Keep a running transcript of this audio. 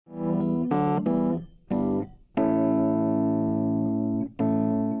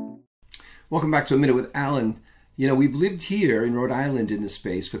Welcome back to A Minute with Alan. You know, we've lived here in Rhode Island in this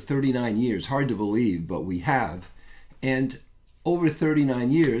space for 39 years. Hard to believe, but we have. And over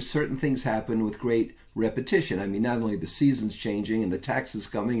 39 years, certain things happen with great repetition. I mean, not only the seasons changing and the taxes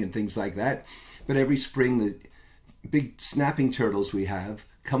coming and things like that, but every spring the big snapping turtles we have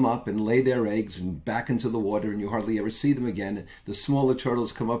come up and lay their eggs and back into the water, and you hardly ever see them again. The smaller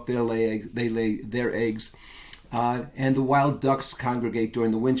turtles come up, they lay their eggs. And the wild ducks congregate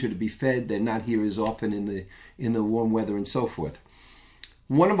during the winter to be fed. They're not here as often in the warm weather and so forth.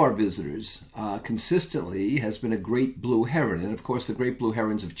 One of our visitors consistently has been a great blue heron. And of course, the great blue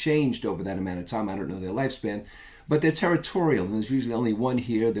herons have changed over that amount of time. I don't know their lifespan, but they're territorial. And there's usually only one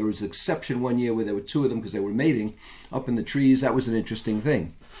here. There was an exception one year where there were two of them because they were mating up in the trees. That was an interesting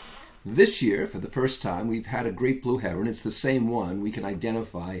thing. This year, for the first time, we've had a great blue heron. It's the same one. We can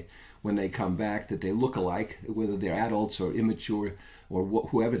identify when they come back that they look alike, whether they're adults or immature or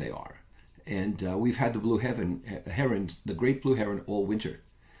whoever they are. And we've had the blue heron, the great blue heron, all winter.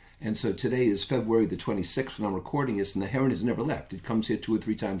 And so today is February the 26th when I'm recording this, and the heron has never left. It comes here 2 or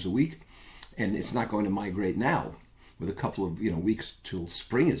 3 times a week, and it's not going to migrate now with a couple of weeks till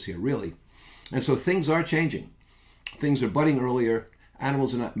spring is here, really. And so things are changing. Things are budding earlier.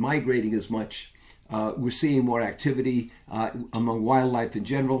 Animals are not migrating as much. We're seeing more activity among wildlife in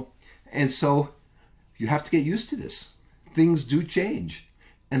general. And so you have to get used to this. Things do change,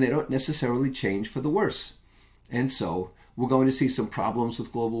 and they don't necessarily change for the worse. And so we're going to see some problems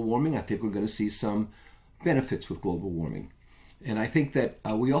with global warming. I think we're going to see some benefits with global warming. And I think that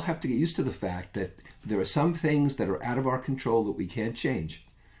we all have to get used to the fact that there are some things that are out of our control that we can't change,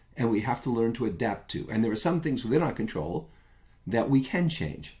 and we have to learn to adapt to. And there are some things within our control that we can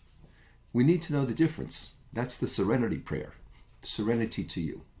change. We need to know the difference. That's the serenity prayer. Serenity to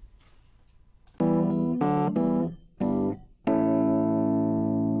you.